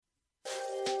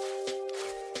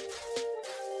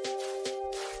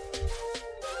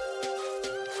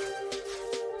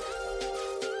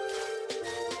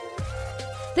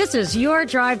This is your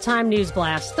Drive Time News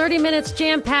Blast. 30 minutes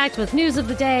jam-packed with news of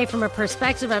the day from a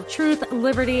perspective of truth,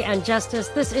 liberty, and justice.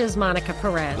 This is Monica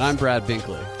Perez. And I'm Brad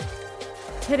Binkley.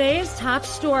 Today's top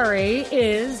story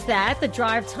is that the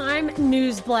Drive Time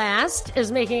News Blast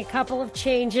is making a couple of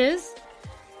changes.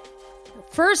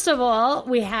 First of all,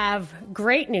 we have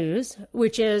great news,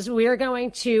 which is we are going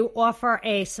to offer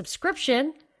a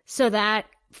subscription so that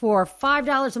for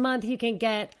 $5 a month, you can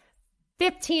get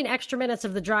 15 extra minutes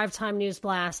of the Drive Time News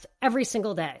Blast every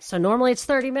single day. So normally it's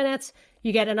 30 minutes.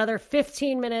 You get another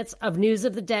 15 minutes of news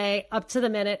of the day up to the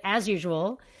minute as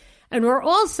usual. And we're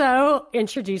also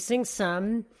introducing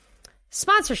some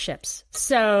sponsorships.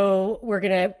 So we're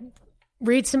going to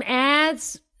read some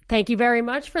ads. Thank you very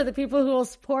much for the people who will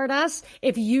support us.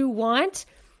 If you want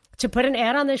to put an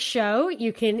ad on this show,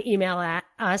 you can email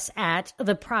us at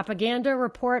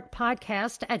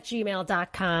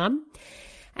thepropagandareportpodcast@gmail.com.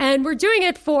 And we're doing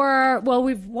it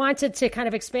we've wanted to kind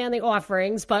of expand the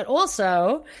offerings, but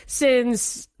also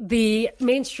since the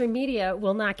mainstream media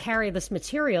will not carry this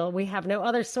material, we have no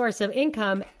other source of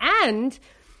income. And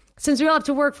since we all have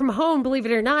to work from home, believe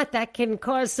it or not, that can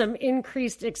cause some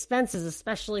increased expenses,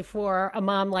 especially for a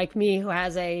mom like me who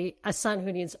has a son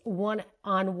who needs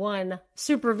one-on-one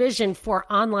supervision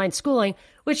for online schooling,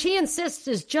 which he insists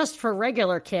is just for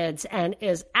regular kids and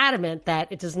is adamant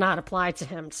that it does not apply to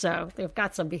him. So they've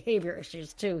got some behavior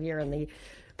issues, too, here in the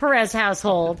Perez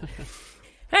household.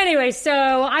 Anyway,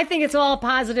 so I think it's all a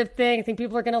positive thing. I think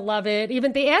people are going to love it.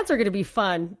 Even the ads are going to be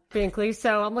fun, Binkley.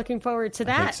 So I'm looking forward to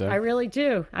that. I think so. I really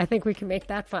do. I think we can make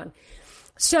that fun.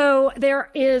 So there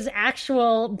is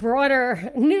actual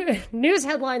broader news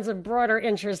headlines of broader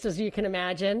interest, as you can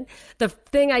imagine. The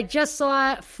thing I just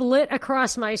saw flit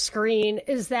across my screen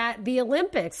is that the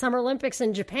Summer Olympics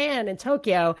in Japan and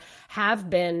Tokyo have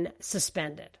been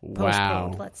suspended.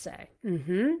 Postponed, let's say.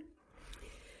 Mm-hmm.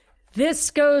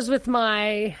 This goes with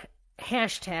my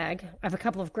hashtag. I have a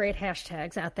couple of great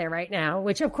hashtags out there right now,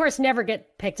 which of course never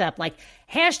get picked up. Like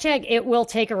hashtag it will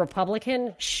take a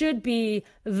Republican should be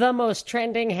the most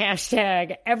trending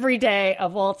hashtag every day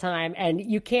of all time. And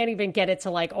you can't even get it to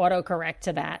like autocorrect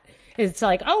to that. It's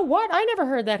like, oh, what? I never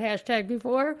heard that hashtag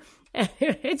before.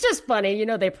 It's just funny. You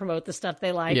know, they promote the stuff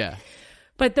they like. Yeah.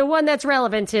 But the one that's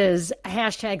relevant is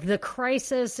hashtag the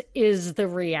crisis is the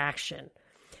reaction.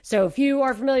 So if you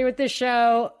are familiar with this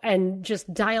show and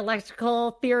just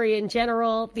dialectical theory in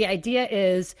general, the idea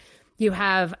is you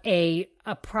have a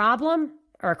problem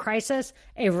or a crisis,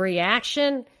 a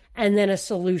reaction, and then a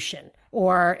solution.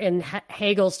 Or in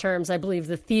Hegel's terms, I believe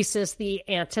the thesis, the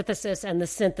antithesis, and the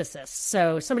synthesis.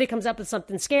 So somebody comes up with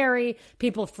something scary,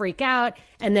 people freak out,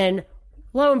 and then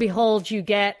lo and behold, you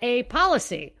get a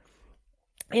policy.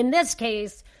 In this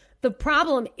case, the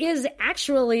problem is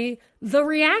actually the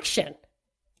reaction.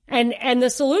 And the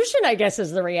solution, I guess,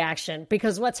 is the reaction,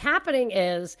 because what's happening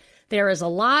is there is a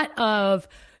lot of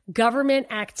government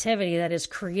activity that is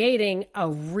creating a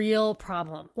real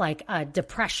problem, like a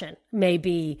depression may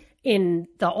be in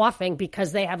the offing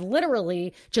because they have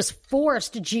literally just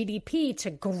forced GDP to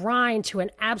grind to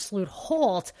an absolute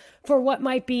halt for what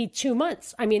might be 2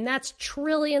 months. I mean, that's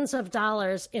trillions of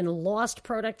dollars in lost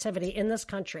productivity in this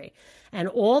country. And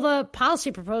all the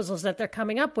policy proposals that they're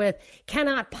coming up with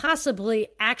cannot possibly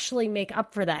actually make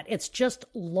up for that. It's just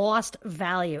lost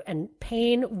value, and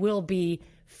pain will be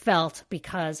felt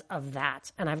because of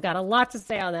that. And I've got a lot to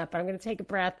say on that, but I'm going to take a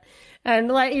breath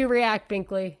and let you react,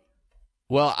 Binkley.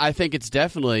 Well, I think it's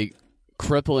definitely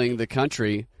crippling the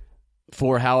country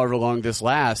for however long this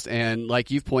lasts. And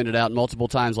like you've pointed out multiple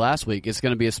times last week, it's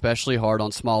going to be especially hard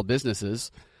on small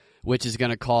businesses, which is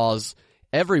going to cause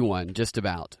everyone, just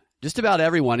about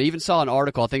everyone. I even saw an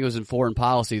article, I think it was in Foreign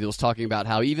Policy, that was talking about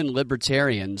how even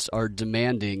libertarians are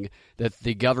demanding that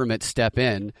the government step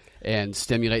in and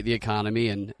stimulate the economy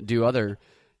and do other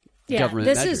government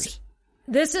measures.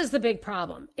 This is the big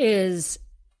problem is,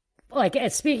 like,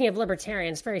 speaking of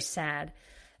libertarians, very sad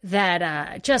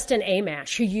that Justin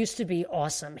Amash, who used to be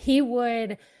awesome, he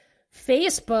would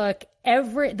Facebook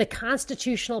the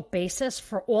constitutional basis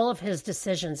for all of his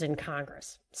decisions in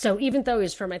Congress. So even though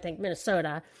he's from, I think,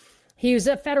 Minnesota, he was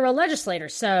a federal legislator.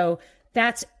 So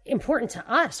that's important to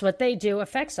us. What they do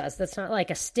affects us. That's not like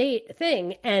a state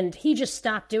thing. And he just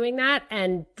stopped doing that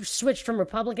and switched from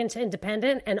Republican to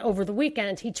independent. And over the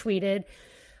weekend, he tweeted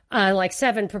like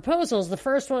 7 proposals. The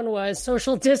first one was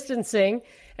social distancing,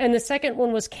 and the second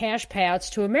one was cash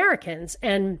payouts to Americans.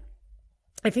 And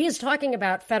if he is talking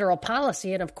about federal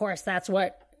policy, and of course that's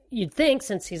what you'd think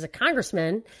since he's a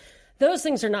congressman, those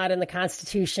things are not in the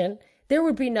Constitution. there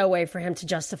would be no way for him to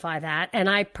justify that. And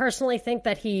I personally think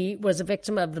that he was a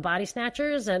victim of the body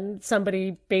snatchers, and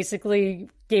somebody basically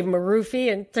gave him a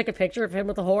roofie and took a picture of him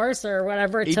with a horse or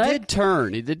whatever it took. He did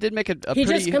turn. He did make a he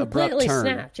pretty just completely abrupt turn.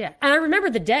 snapped, yeah. And I remember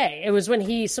the day. It was when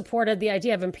he supported the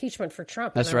idea of impeachment for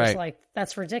Trump. That's and I was right. like,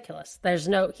 that's ridiculous.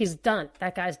 He's done.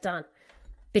 That guy's done.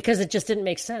 Because it just didn't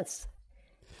make sense.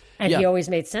 And he always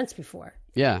made sense before.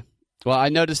 Yeah. Well, I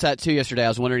noticed that too yesterday. I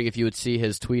was wondering if you would see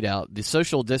his tweet out. The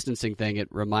social distancing thing, it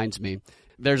reminds me.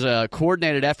 There's a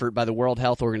coordinated effort by the World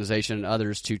Health Organization and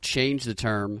others to change the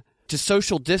term, to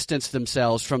social distance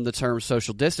themselves from the term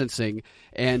social distancing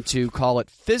and to call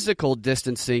it physical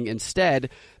distancing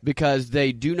instead, because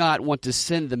they do not want to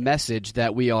send the message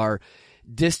that we are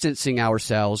distancing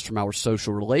ourselves from our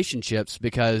social relationships,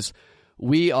 because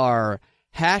we are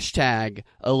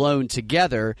 #alone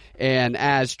together. And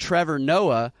as Trevor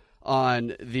Noah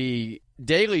on the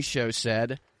Daily Show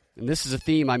said, and this is a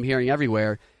theme I'm hearing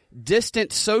everywhere,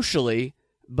 distant socially,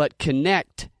 but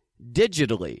connect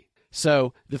digitally.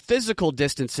 So the physical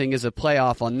distancing is a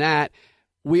playoff on that.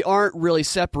 We aren't really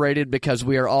separated because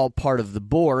we are all part of the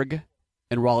Borg,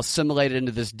 and we're all assimilated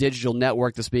into this digital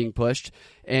network that's being pushed,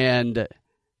 and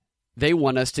they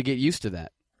want us to get used to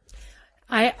that.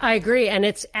 I agree. And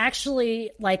it's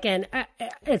actually like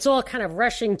it's all kind of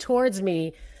rushing towards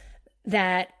me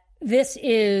that this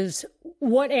is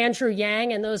what Andrew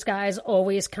Yang and those guys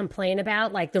always complain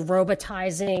about, like the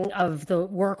robotizing of the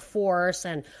workforce,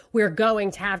 and we're going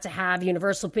to have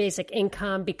universal basic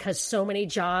income because so many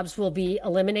jobs will be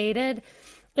eliminated.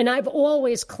 And I've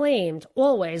always claimed,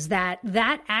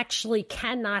 that actually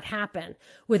cannot happen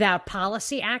without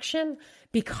policy action,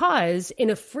 because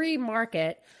in a free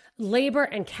market, labor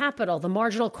and capital, the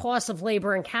marginal costs of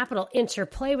labor and capital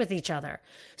interplay with each other.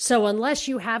 So unless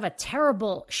you have a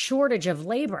terrible shortage of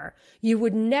labor, you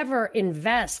would never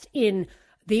invest in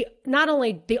not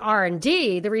only the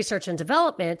R&D, the research and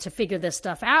development to figure this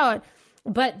stuff out,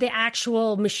 but the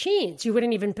actual machines. You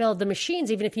wouldn't even build the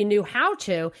machines, even if you knew how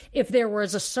to, if there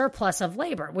was a surplus of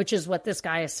labor, which is what this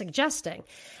guy is suggesting.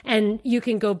 And you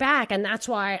can go back, and that's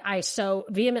why I so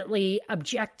vehemently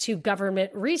object to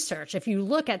government research. If you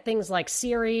look at things like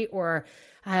Siri or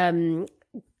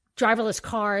driverless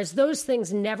cars, those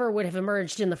things never would have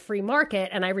emerged in the free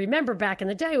market. And I remember back in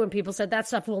the day when people said that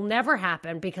stuff will never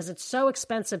happen because it's so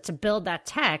expensive to build that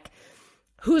tech.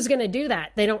 Who's going to do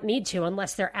that? They don't need to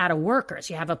unless they're out of workers.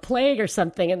 You have a plague or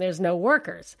something and there's no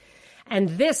workers. And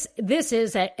this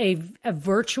is a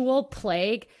virtual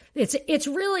plague. It's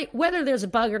really, whether there's a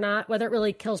bug or not, whether it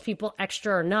really kills people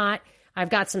extra or not,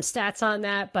 I've got some stats on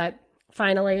that. But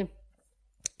finally,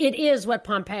 it is what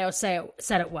Pompeo said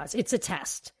it was. It's a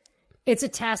test. It's a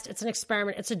test. It's an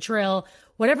experiment. It's a drill.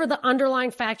 Whatever the underlying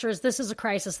factor is, this is a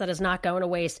crisis that is not going to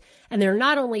waste. And they're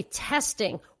not only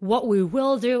testing what we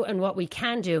will do and what we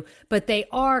can do, but they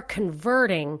are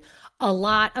converting a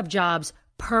lot of jobs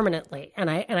permanently.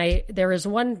 And there is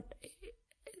one,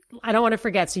 I don't want to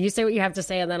forget. So you say what you have to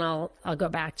say, and then I'll go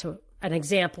back to an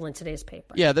example in today's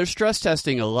paper. Yeah, they're stress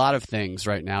testing a lot of things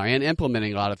right now and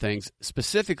implementing a lot of things,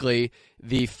 specifically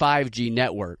the 5G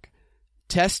network.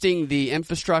 Testing the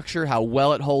infrastructure, how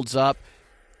well it holds up,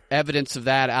 evidence of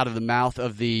that out of the mouth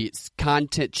of the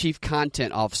chief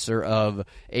content officer of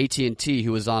AT&T,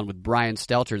 who was on with Brian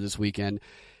Stelter this weekend,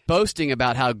 boasting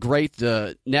about how great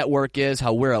the network is,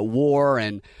 how we're at war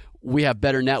and we have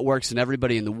better networks than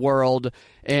everybody in the world.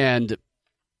 And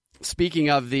speaking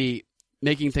of the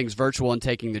making things virtual and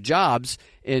taking the jobs,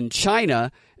 in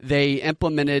China, they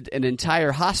implemented an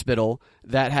entire hospital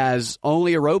that has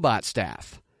only a robot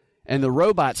staff. And the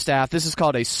robot staff, this is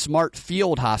called a smart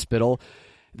field hospital.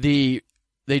 They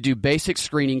do basic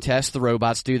screening tests, the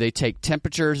robots do. They take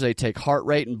temperatures, they take heart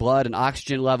rate and blood and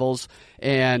oxygen levels,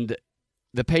 and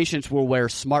the patients will wear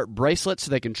smart bracelets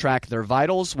so they can track their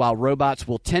vitals, while robots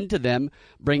will tend to them,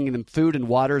 bringing them food and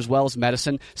water as well as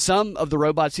medicine. Some of the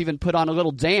robots even put on a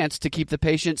little dance to keep the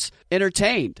patients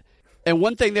entertained. And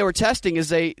one thing they were testing is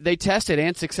they tested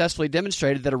and successfully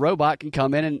demonstrated that a robot can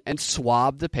come in and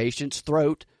swab the patient's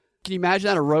throat. Can you imagine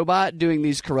that, a robot doing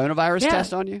these coronavirus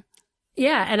tests on you?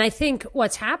 Yeah, and I think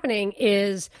what's happening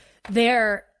is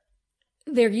they're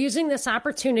using this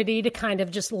opportunity to kind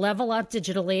of just level up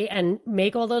digitally and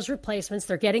make all those replacements.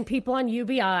 They're getting people on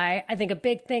UBI. I think a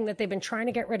big thing that they've been trying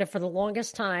to get rid of for the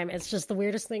longest time, it's just the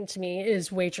weirdest thing to me,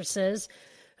 is waitresses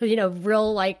who,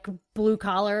 real like blue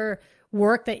collar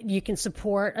work that you can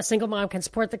support, a single mom can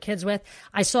support the kids with.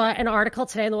 I saw an article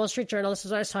today in the Wall Street Journal, this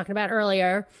is what I was talking about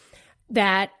earlier,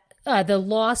 that the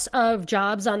loss of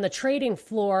jobs on the trading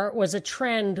floor was a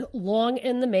trend long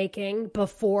in the making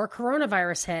before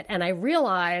coronavirus hit. And I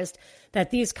realized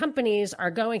that these companies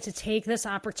are going to take this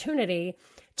opportunity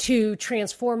to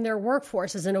transform their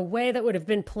workforces in a way that would have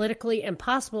been politically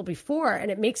impossible before.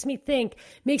 And it makes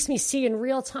me see in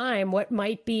real time what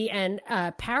might be an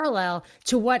parallel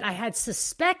to what I had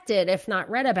suspected, if not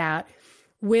read about,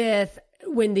 with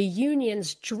when the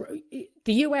unions,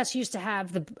 the U.S. used to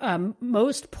have the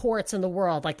most ports in the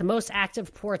world, like the most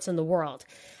active ports in the world.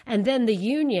 And then the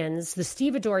unions, the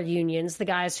stevedore unions, the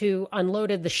guys who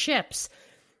unloaded the ships,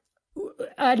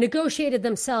 negotiated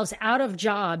themselves out of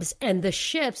jobs, and the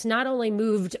ships not only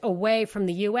moved away from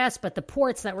the U.S., but the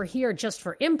ports that were here just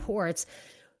for imports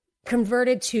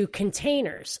converted to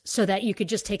containers so that you could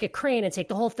just take a crane and take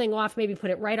the whole thing off, maybe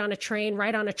put it right on a train,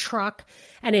 right on a truck,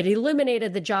 and it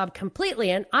eliminated the job completely.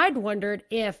 And I'd wondered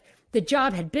if the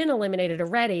job had been eliminated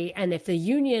already and if the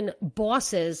union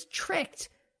bosses tricked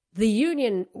the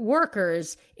union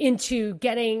workers into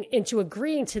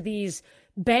agreeing to these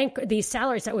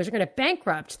salaries that was going to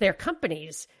bankrupt their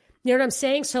companies. You know what I'm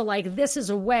saying? So like this is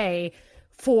a way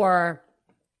for,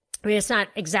 I mean, it's not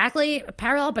exactly a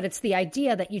parallel, but it's the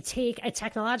idea that you take a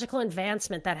technological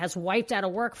advancement that has wiped out a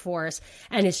workforce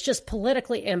and it's just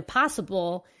politically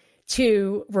impossible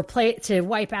to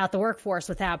wipe out the workforce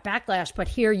without backlash. But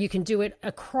here you can do it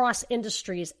across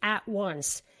industries at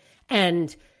once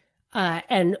and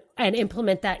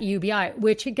implement that UBI,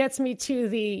 which gets me to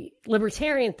the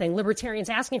libertarian thing. Libertarians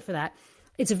asking for that.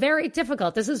 It's very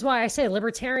difficult. This is why I say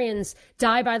libertarians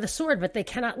die by the sword, but they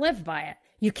cannot live by it.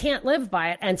 You can't live by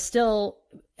it and still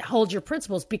hold your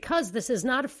principles because this is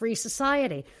not a free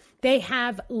society. They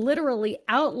have literally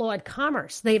outlawed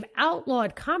commerce. They've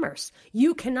outlawed commerce.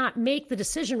 You cannot make the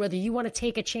decision whether you want to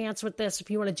take a chance with this,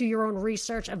 if you want to do your own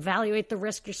research, evaluate the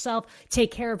risk yourself,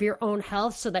 take care of your own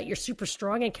health so that you're super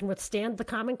strong and can withstand the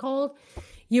common cold.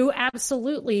 You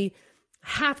absolutely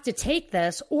have to take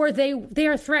this, or they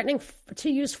are threatening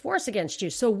to use force against you.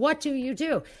 So what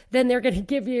do? Then they're going to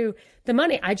give you the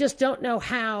money. I just don't know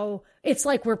how. It's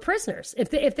like we're prisoners. If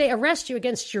they arrest you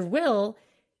against your will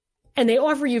and they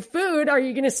offer you food, are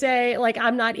you going to say, like,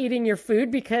 I'm not eating your food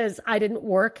because I didn't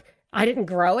work, I didn't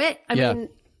grow it? I mean,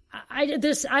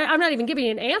 I'm not even giving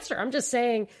you an answer. I'm just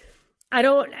saying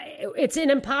it's an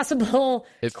impossible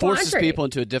It forces people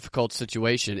into a difficult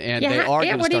situation, and they are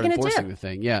going to start enforcing the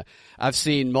thing. Yeah. I've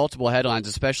seen multiple headlines,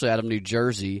 especially out of New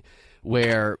Jersey,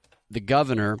 where the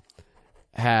governor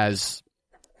has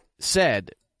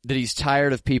said that he's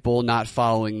tired of people not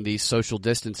following the social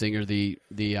distancing or the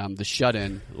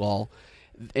shut-in law,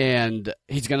 and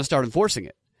he's going to start enforcing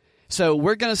it. So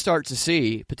we're going to start to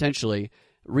see, potentially,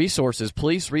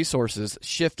 police resources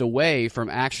shift away from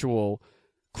actual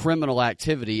criminal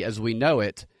activity as we know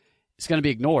it. It's going to be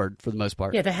ignored for the most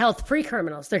part. Yeah, the health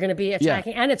pre-criminals, they're going to be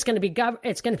attacking, and it's going to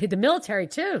be the military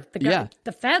too.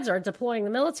 The feds are deploying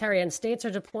the military, and states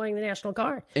are deploying the National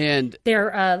Guard, and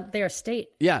they're state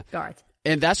guards.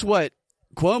 And that's what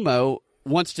Cuomo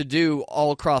wants to do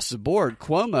all across the board.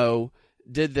 Cuomo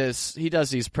did this. He does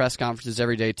these press conferences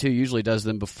every day too. Usually does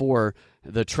them before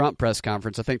the Trump press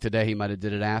conference. I think today he might have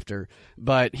did it after.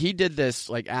 But he did this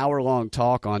like hour-long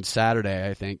talk on Saturday,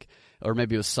 I think, or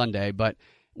maybe it was Sunday, but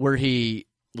where he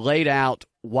laid out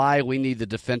why we need the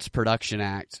Defense Production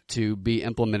Act to be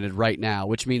implemented right now,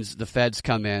 which means the feds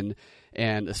come in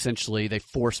and essentially they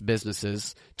force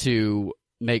businesses to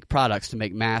make products, to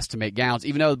make masks, to make gowns,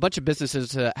 even though a bunch of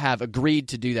businesses have agreed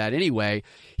to do that anyway.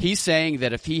 He's saying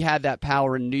that if he had that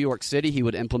power in New York City, he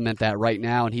would implement that right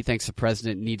now, and he thinks the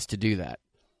president needs to do that.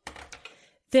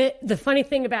 The funny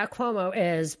thing about Cuomo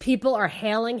is people are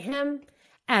hailing him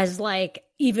as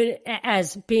even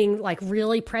as being like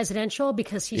really presidential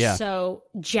because he's so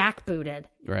jackbooted.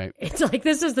 Right. It's like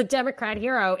this is the Democrat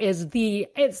hero it's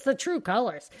the true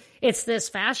colors. It's this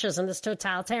fascism, this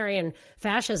totalitarian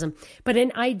fascism. But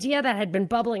an idea that had been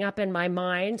bubbling up in my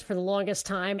mind for the longest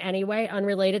time anyway,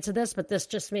 unrelated to this, but this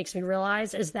just makes me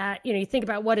realize is that, you think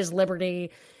about what is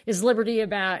liberty? Is liberty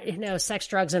about, sex,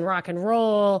 drugs, and rock and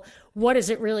roll? What is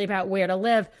it really about where to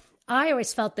live? I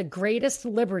always felt the greatest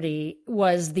liberty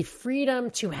was the freedom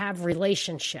to have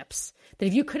relationships. That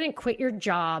if you couldn't quit your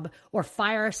job or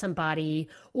fire somebody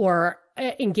or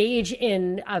engage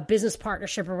in a business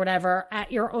partnership or whatever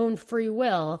at your own free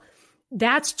will,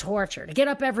 that's torture. To get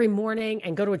up every morning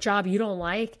and go to a job you don't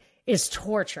like is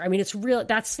torture. I mean, it's real.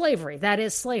 That's slavery. That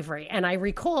is slavery. And I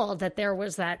recall that there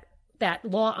was that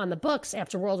law on the books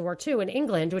after World War II in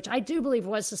England, which I do believe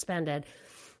was suspended,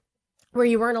 where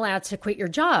you weren't allowed to quit your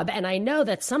job. And I know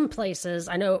that some places,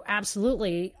 I know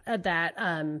absolutely that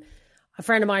a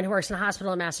friend of mine who works in a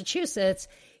hospital in Massachusetts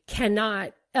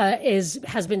has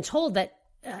been told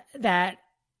that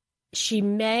she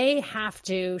may have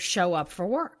to show up for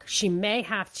work. She may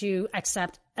have to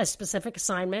accept a specific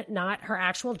assignment, not her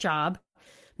actual job,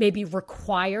 may be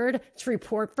required to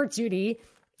report for duty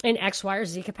in X, Y, or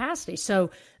Z capacity. So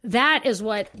that is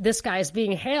what this guy is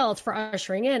being hailed for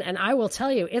ushering in. And I will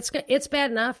tell you, it's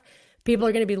bad enough. People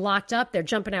are going to be locked up. They're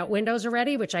jumping out windows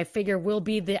already, which I figure will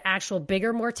be the actual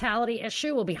bigger mortality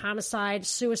issue, will be homicide,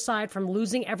 suicide from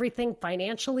losing everything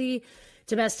financially,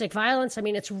 domestic violence. I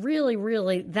mean, it's really,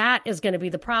 really, that is going to be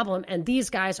the problem. And these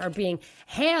guys are being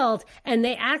hailed, and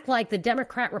they act like the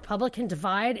Democrat-Republican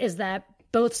divide is that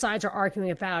both sides are arguing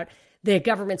about the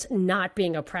government's not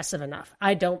being oppressive enough.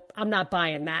 I'm not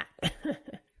buying that.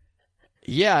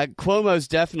 Yeah, Cuomo's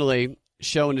definitely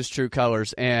showing his true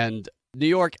colors. And New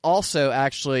York also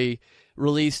actually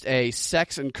released a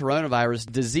sex and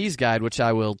coronavirus disease guide, which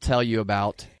I will tell you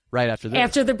about right after this.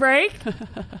 After the break?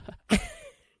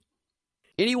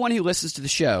 Anyone who listens to the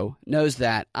show knows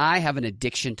that I have an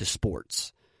addiction to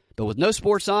sports. But with no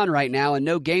sports on right now and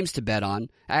no games to bet on,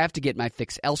 I have to get my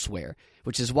fix elsewhere,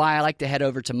 which is why I like to head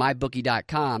over to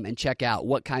mybookie.com and check out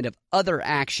what kind of other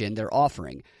action they're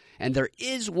offering. And there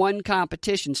is one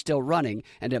competition still running,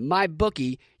 and at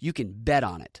MyBookie, you can bet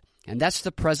on it. And that's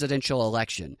the presidential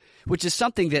election, which is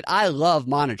something that I love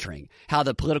monitoring, how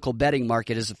the political betting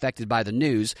market is affected by the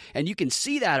news. And you can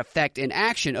see that effect in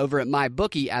action over at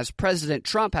MyBookie as President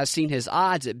Trump has seen his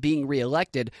odds at being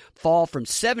reelected fall from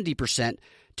 70%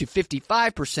 to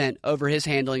 55% over his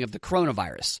handling of the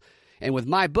coronavirus. And with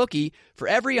MyBookie, for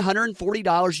every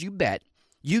 $140 you bet,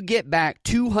 you get back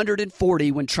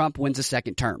 $240 when Trump wins a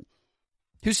second term.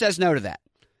 Who says no to that?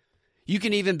 You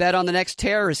can even bet on the next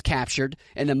terrorist captured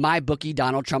in the MyBookie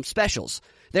Donald Trump specials.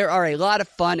 There are a lot of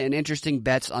fun and interesting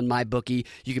bets on MyBookie.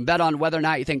 You can bet on whether or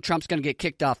not you think Trump's going to get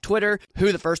kicked off Twitter,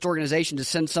 who the first organization to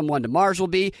send someone to Mars will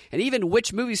be, and even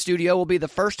which movie studio will be the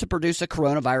first to produce a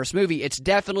coronavirus movie. It's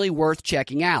definitely worth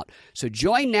checking out. So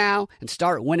join now and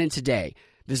start winning today.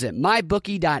 Visit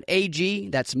mybookie.ag,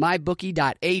 that's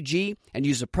mybookie.ag, and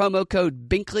use the promo code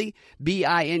BINKLEY,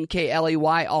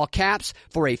 BINKLEY, all caps,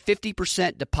 for a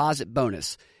 50% deposit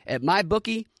bonus. At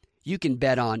MyBookie, you can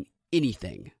bet on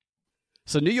anything.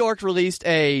 So New York released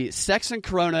a Sex and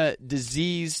Corona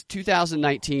Disease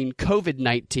 2019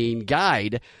 COVID-19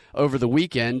 guide over the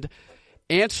weekend,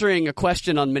 answering a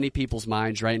question on many people's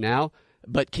minds right now.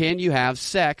 But can you have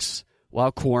sex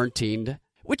while quarantined?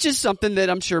 Which is something that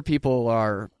I'm sure people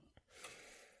are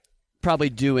probably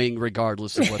doing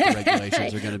regardless of what the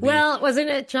regulations are going to be. Well, wasn't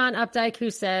it John Updike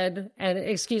who said, and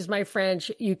excuse my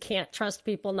French, you can't trust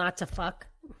people not to fuck?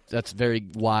 That's very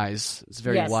wise. It's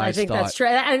very wise thought. I think that's true.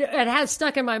 And it has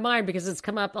stuck in my mind because it's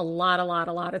come up a lot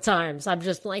of times. I'm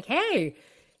just like, hey,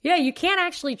 yeah, you can't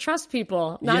actually trust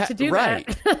people not to do right.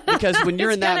 that. Because when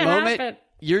you're in that moment, happen.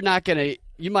 You're not going to,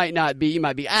 you might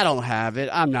be, I don't have it.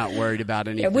 I'm not worried about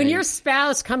anything. Yeah, when your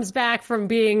spouse comes back from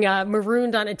being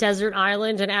marooned on a desert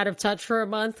island and out of touch for a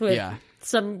month with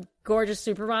some gorgeous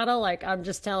supermodel, like, I'm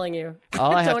just telling you.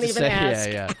 All I have don't to even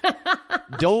say, ask.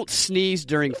 Don't sneeze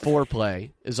during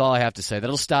foreplay is all I have to say.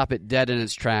 That'll stop it dead in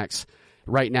its tracks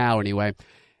right now anyway.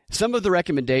 Some of the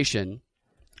recommendation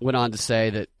went on to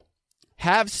say that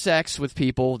have sex with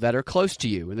people that are close to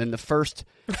you. And then the first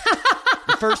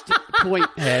point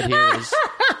head here is...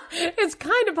 It's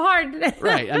kind of hard.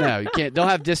 Right, I know. Don't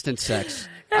have distance sex.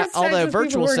 Although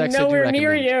virtual sex, nowhere I do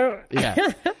near recommend. you.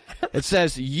 Yeah. It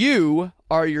says you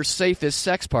are your safest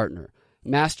sex partner.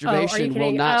 Masturbation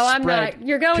will not spread.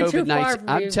 You're going COVID-19. too far for me.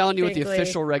 I'm telling you what the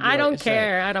official regulations I don't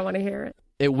care. I don't want to hear it.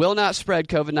 It will not spread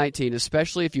COVID-19,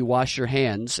 especially if you wash your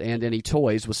hands and any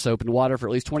toys with soap and water for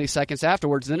at least 20 seconds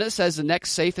afterwards. Then it says the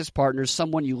next safest partner is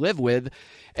someone you live with,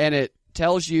 and it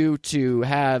tells you to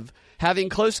having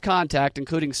close contact,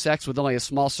 including sex with only a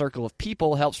small circle of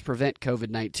people, helps prevent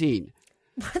COVID-19.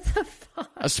 What the fuck?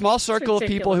 A small circle of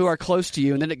people who are close to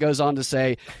you, and then it goes on to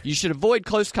say you should avoid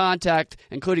close contact,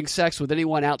 including sex with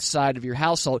anyone outside of your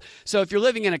household. So if you're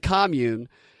living in a commune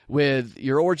with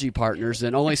your orgy partners,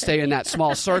 then only stay in that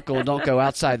small circle and don't go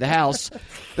outside the house.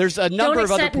 There's a number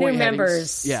of other point new headings.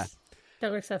 Members. Yeah.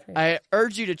 Don't accept me. I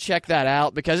urge you to check that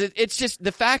out because it's just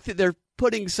the fact that they're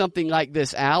putting something like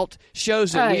this out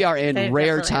shows that we are in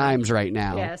rare times right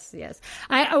now. Yes.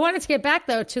 I wanted to get back,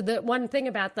 though, to the one thing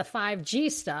about the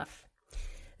 5G stuff,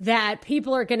 that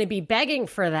people are going to be begging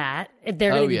for that.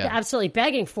 They're going to be absolutely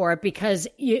begging for it because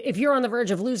if you're on the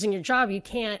verge of losing your job, you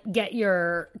can't get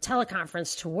your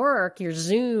teleconference to work, your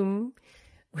Zoom,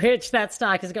 which that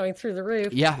stock is going through the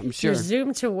roof. Yeah, I'm sure. Your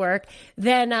Zoom to work.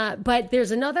 Then, but there's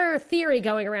another theory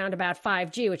going around about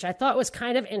 5G, which I thought was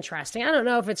kind of interesting. I don't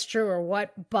know if it's true or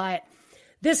what, but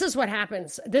This is what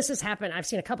happens. This has happened. I've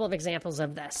seen a couple of examples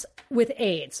of this with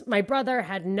AIDS. My brother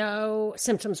had no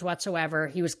symptoms whatsoever.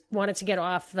 He wanted to get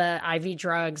off the IV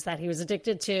drugs that he was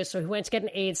addicted to. So he went to get an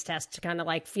AIDS test to kind of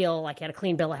like feel like he had a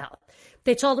clean bill of health.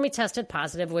 They told him he tested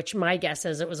positive, which my guess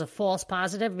is it was a false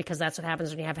positive because that's what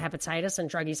happens when you have hepatitis, and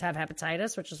druggies have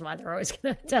hepatitis, which is why they're always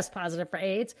going to test positive for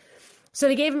AIDS. So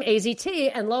they gave him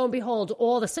AZT, and lo and behold,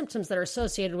 all the symptoms that are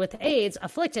associated with AIDS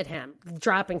afflicted him,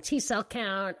 dropping T cell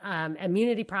count,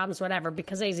 immunity problems, whatever,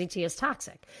 because AZT is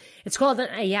toxic. It's called an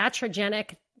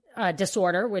iatrogenic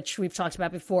disorder, which we've talked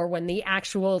about before, when the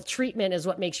actual treatment is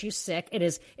what makes you sick. It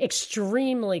is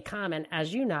extremely common,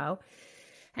 as you know.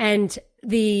 And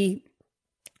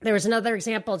there was another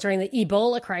example during the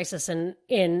Ebola crisis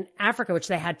in Africa, which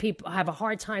they had people have a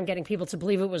hard time getting people to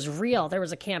believe it was real. There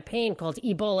was a campaign called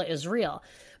Ebola is Real.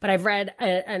 But I've read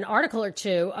an article or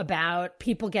two about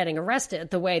people getting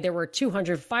arrested, the way there were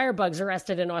 200 firebugs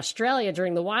arrested in Australia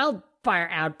during the wildfire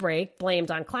outbreak blamed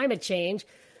on climate change.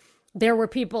 There were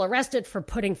people arrested for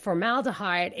putting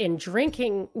formaldehyde in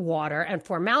drinking water, and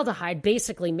formaldehyde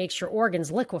basically makes your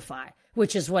organs liquefy,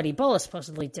 which is what Ebola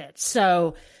supposedly did.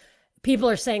 So people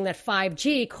are saying that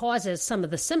 5G causes some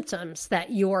of the symptoms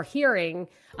that you're hearing,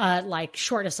 like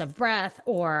shortness of breath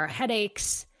or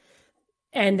headaches,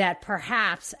 and that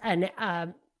perhaps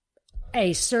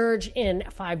a surge in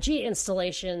 5G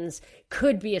installations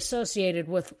could be associated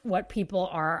with what people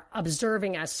are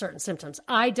observing as certain symptoms.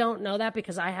 I don't know that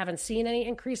because I haven't seen any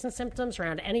increase in symptoms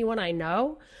around anyone I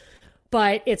know.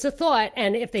 But it's a thought,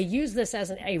 and if they use this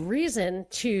as a reason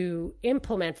to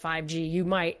implement 5G, you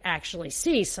might actually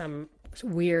see some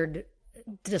weird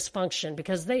dysfunction,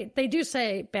 because they do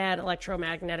say bad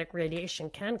electromagnetic radiation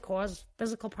can cause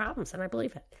physical problems, and I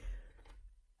believe it.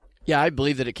 Yeah, I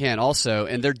believe that it can also,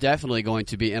 and they're definitely going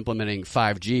to be implementing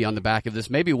 5G on the back of this,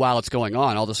 maybe while it's going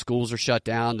on. All the schools are shut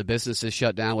down, the businesses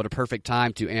shut down. What a perfect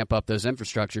time to amp up those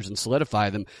infrastructures and solidify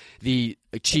them. The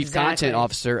chief content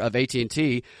officer of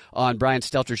AT&T on Brian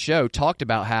Stelter's show talked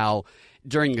about how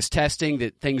during this testing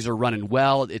that things are running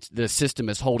well, the system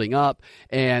is holding up,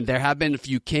 and there have been a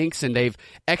few kinks, and they've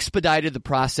expedited the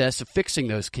process of fixing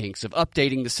those kinks, of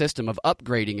updating the system, of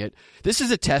upgrading it. This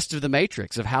is a test of the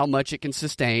matrix, of how much it can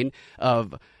sustain,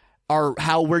 of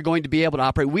how we're going to be able to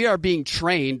operate. We are being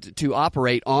trained to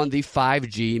operate on the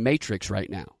 5G matrix right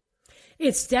now.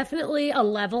 It's definitely a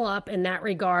level up in that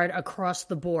regard across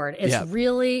the board. It's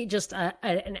really just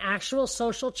an actual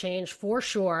social change for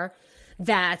sure,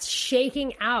 that's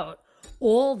shaking out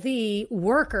all the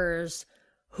workers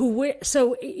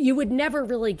so you would never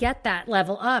really get that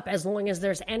level up as long as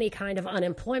there's any kind of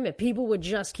unemployment. People would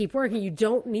just keep working. You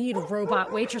don't need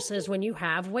robot waitresses when you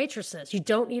have waitresses. You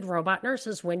don't need robot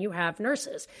nurses when you have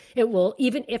nurses. It will,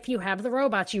 even if you have the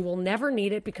robots, you will never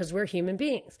need it because we're human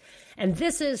beings. And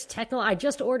this is I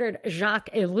just ordered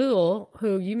Jacques Ellul,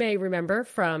 who you may remember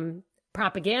from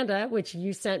Propaganda, which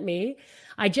you sent me.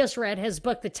 I just read his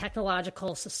book, The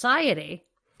Technological Society,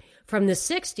 from the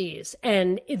 60s.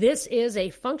 And this is a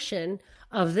function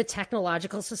of the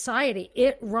technological society.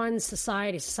 It runs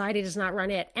society. Society does not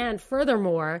run it. And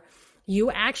furthermore,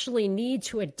 you actually need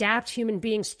to adapt human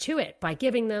beings to it by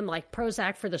giving them like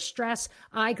Prozac for the stress,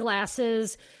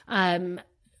 eyeglasses,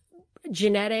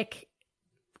 genetic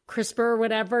CRISPR,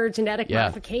 whatever, genetic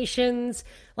modifications.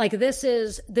 Like this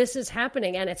is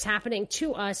happening, and it's happening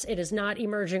to us. It is not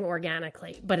emerging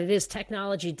organically, but it is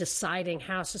technology deciding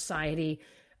how society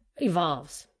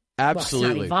evolves. Absolutely.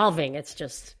 Well, it's not evolving. It's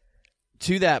just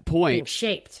to that point being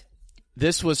shaped.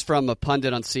 This was from a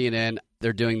pundit on CNN.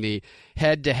 They're doing the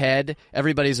head-to-head.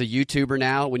 Everybody's a YouTuber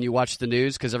now when you watch the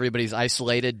news because everybody's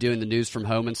isolated doing the news from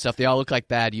home and stuff. They all look like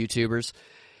bad YouTubers.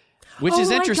 Which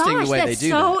is interesting the way they do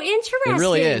that. That's so interesting. It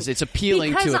really is. It's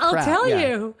appealing to a crowd. Because I'll tell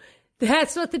you,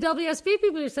 that's what the WSB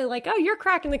people say. Like, oh, you're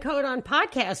cracking the code on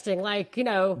podcasting. Like,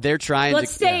 they're trying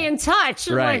let's stay in touch.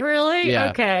 I'm right. Like, really? Yeah.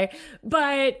 Okay.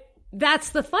 But that's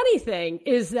the funny thing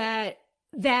is that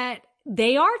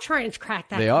they are trying to crack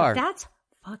that. They are. That's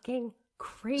fucking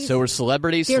crazy. So are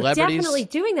celebrities. They're definitely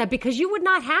doing that because you would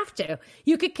not have to.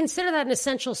 You could consider that an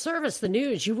essential service, the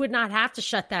news. You would not have to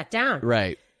shut that down.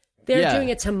 Right. They're doing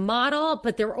it to model,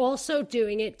 but they're also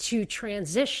doing it to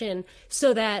transition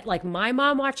so that, like, my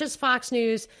mom watches Fox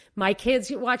News, my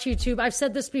kids watch YouTube. I've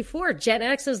said this before. Gen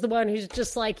X is the one who's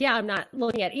just like, I'm not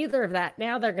looking at either of that.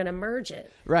 Now they're going to merge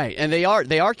it. Right. And they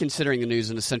are considering the news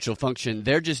an essential function.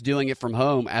 They're just doing it from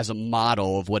home as a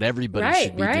model of what everybody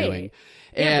should be doing.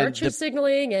 And virtue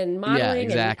signaling and modeling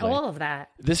exactly. and all of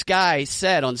that. This guy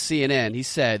said on CNN, he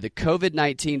said, the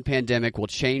COVID-19 pandemic will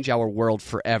change our world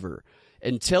forever.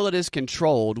 Until it is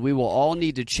controlled, we will all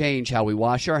need to change how we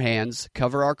wash our hands,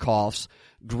 cover our coughs,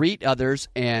 greet others,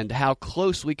 and how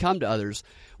close we come to others.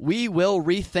 We will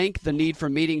rethink the need for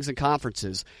meetings and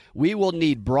conferences. We will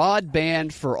need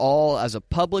broadband for all as a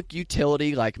public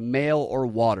utility like mail or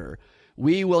water.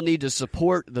 We will need to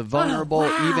support the vulnerable,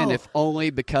 even if only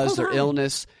because their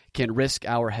illness can risk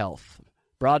our health.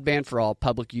 Broadband for all,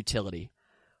 public utility.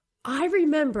 I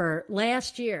remember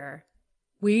last year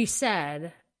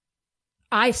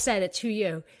I said it to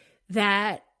you,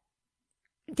 that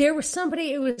there was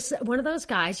somebody, it was one of those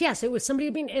guys. Yes, it was somebody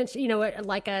being,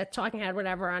 like a talking head,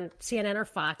 whatever, on CNN or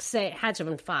Fox. It had to have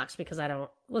been Fox because I don't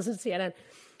listen to CNN,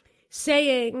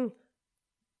 saying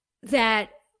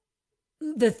that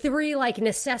the three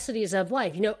necessities of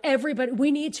life, everybody,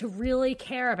 we need to really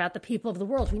care about the people of the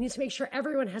world. We need to make sure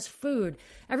everyone has food,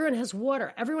 everyone has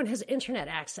water, everyone has internet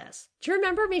access. Do you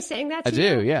remember me saying that to you?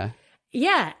 I do, yeah.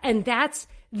 Yeah, and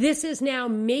this is now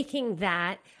making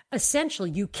that essential.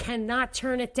 You cannot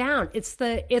turn it down. It's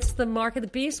the mark of the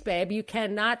beast, babe. You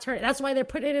cannot turn it. That's why they're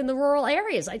putting it in the rural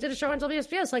areas. I did a show on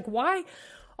WSBS. Why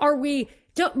are we,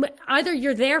 either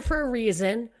you're there for a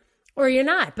reason or you're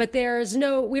not, but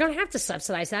we don't have to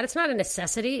subsidize that. It's not a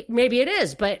necessity. Maybe it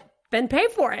is, but then pay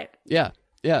for it. Yeah,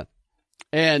 yeah.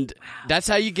 And that's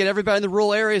how you get everybody in the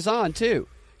rural areas on, too.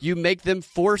 You make them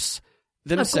force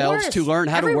themselves to learn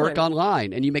how to work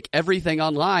online, and you make everything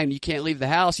online. You can't leave the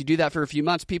house. You do that for a few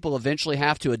months. People eventually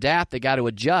have to adapt. They got to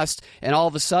adjust, and all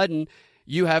of a sudden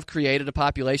you have created a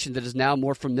population that is now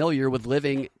more familiar with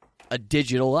living a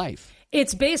digital life.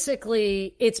 It's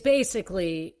basically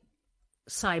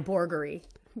cyborgery,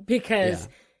 because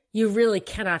you really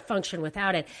cannot function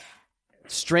without it.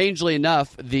 Strangely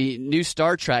enough, the new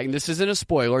Star Trek, and this isn't a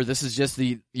spoiler, this is just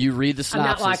you read the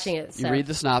synopsis. I'm not watching it. So. You read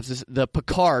the synopsis. The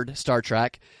Picard Star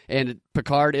Trek, and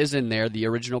Picard is in there, the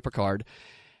original Picard.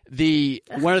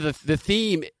 One of the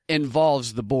theme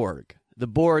involves the Borg. The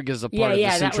Borg is a part of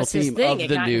the central theme of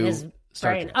the new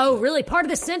Star Trek. Oh, really? Part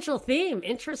of the central theme.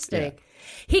 Interesting. Yeah.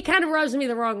 He kind of rubs me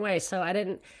the wrong way, so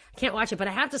I can't watch it. But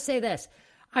I have to say this.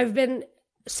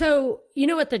 So you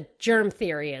know what the germ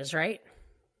theory is, right?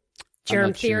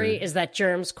 Germ theory is that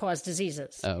germs cause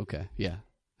diseases. Oh, okay. Yeah.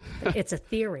 It's a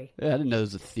theory. Yeah, I didn't know it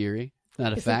was a theory,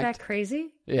 not a Isn't fact. Isn't that crazy?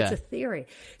 Yeah. It's a theory.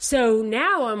 So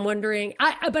now I'm wondering,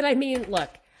 look,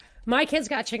 my kids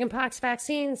got chickenpox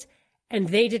vaccines and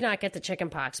they did not get the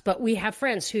chickenpox, but we have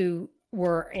friends who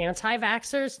were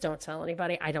anti-vaxxers. Don't tell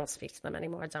anybody. I don't speak to them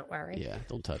anymore. Don't worry. Yeah,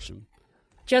 don't touch them.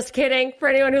 Just kidding. For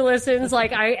anyone who listens,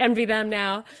 I envy them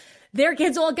now. Their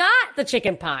kids all got the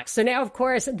chicken pox. So now, of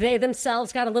course, they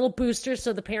themselves got a little booster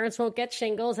so the parents won't get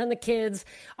shingles, and the kids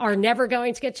are never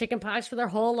going to get chicken pox for their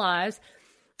whole lives.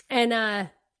 And,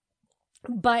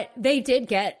 but they did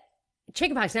get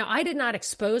chicken pox. Now, I did not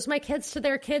expose my kids to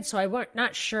their kids, so I'm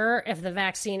not sure if the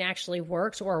vaccine actually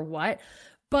works or what.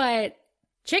 But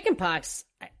chicken pox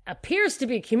appears to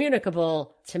be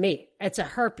communicable to me. It's a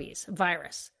herpes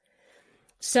virus.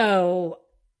 So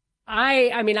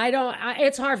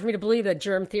it's hard for me to believe that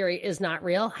germ theory is not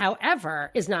real.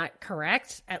 However, is not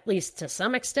correct, at least to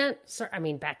some extent. So,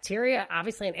 bacteria,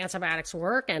 obviously, and antibiotics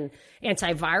work, and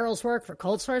antivirals work for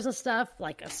cold sores and stuff.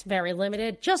 It's very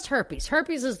limited. Just herpes.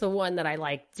 Herpes is the one that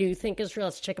I do think is real.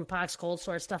 It's chickenpox, cold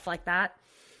sores, stuff like that.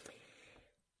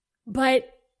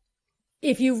 But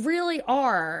if you really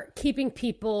are keeping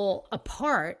people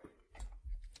apart,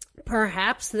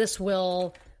 perhaps this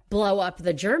will blow up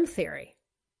the germ theory.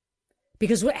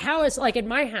 Because how is, in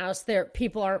my house,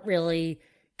 people aren't really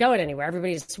going anywhere.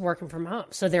 Everybody's working from home.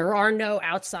 So there are no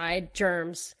outside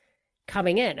germs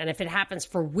coming in. And if it happens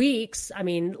for weeks,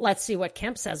 let's see what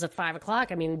Kemp says at 5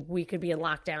 o'clock. We could be in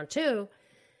lockdown too.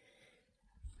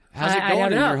 How's it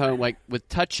going in your home, with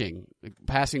touching,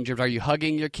 passing germs? Are you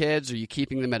hugging your kids? Are you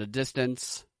keeping them at a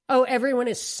distance? Oh, everyone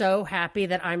is so happy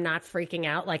that I'm not freaking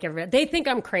out. They think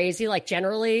I'm crazy.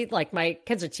 Generally, my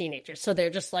kids are teenagers. So they're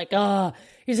just oh,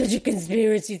 you're such a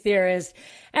conspiracy theorist.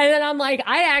 And then I'm I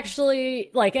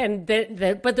actually, but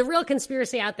the real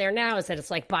conspiracy out there now is that it's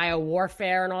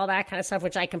biowarfare and all that kind of stuff,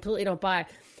 which I completely don't buy.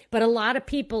 But a lot of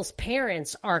people's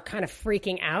parents are kind of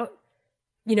freaking out,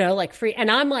 free. And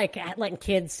I'm letting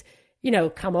kids,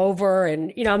 come over,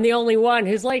 and, I'm the only one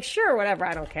who's sure, whatever,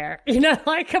 I don't care.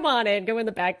 Come on in, go in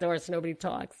the back door so nobody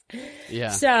talks. Yeah.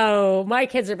 So my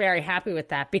kids are very happy with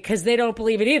that because they don't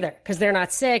believe it either, because they're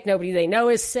not sick. Nobody they know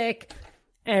is sick,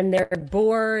 and they're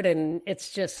bored, and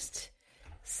it's just,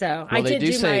 so well, They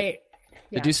do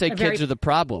say kids are the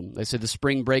problem. They said the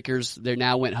spring breakers, they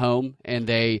now went home and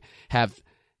they have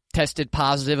tested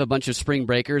positive, a bunch of spring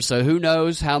breakers. So who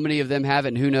knows how many of them have it,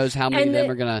 and who knows how many of them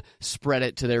are going to spread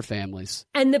it to their families.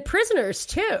 And the prisoners,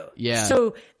 too. Yeah.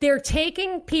 So they're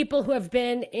taking people who have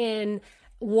been in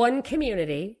one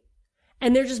community,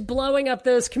 and they're just blowing up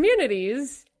those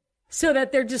communities so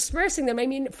that they're dispersing them. I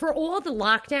mean, for all the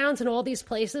lockdowns and all these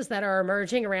places that are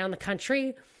emerging around the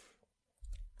country,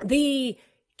 the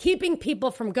keeping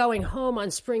people from going home on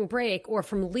spring break or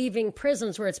from leaving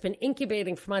prisons where it's been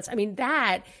incubating for months, I mean,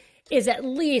 that is at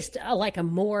least a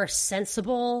more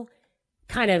sensible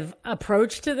kind of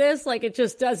approach to this. Like, it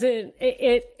just doesn't,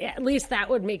 at least that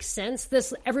would make sense.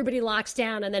 This, everybody locks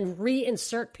down and then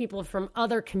reinsert people from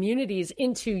other communities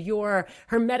into your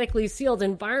hermetically sealed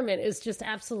environment is just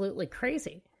absolutely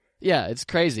crazy. Yeah, it's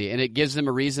crazy. And it gives them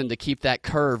a reason to keep that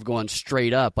curve going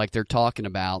straight up like they're talking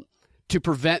about, to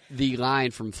prevent the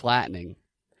line from flattening.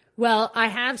 Well, I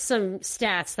have some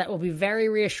stats that will be very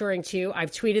reassuring to you.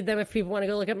 I've tweeted them if people want to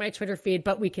go look at my Twitter feed,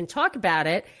 but we can talk about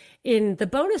it in the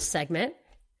bonus segment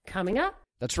coming up.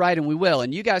 That's right, and we will.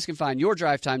 And you guys can find your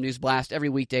Drive Time News Blast every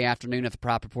weekday afternoon at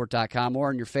thepropreport.com or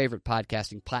on your favorite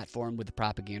podcasting platform with the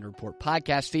Propaganda Report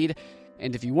podcast feed.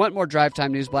 And if you want more Drive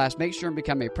Time News Blast, make sure and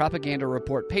become a Propaganda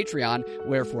Report Patreon,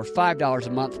 where for $5 a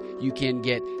month, you can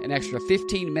get an extra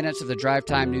 15 minutes of the Drive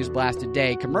Time News Blast a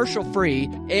day, commercial-free,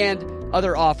 and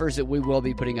other offers that we will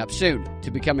be putting up soon.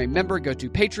 To become a member, go to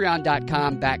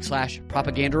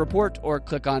patreon.com/Propaganda Report or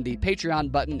click on the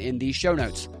Patreon button in the show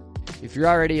notes. If you're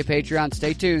already a Patreon,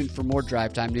 stay tuned for more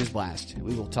Drive Time News Blast.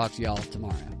 We will talk to y'all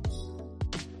tomorrow.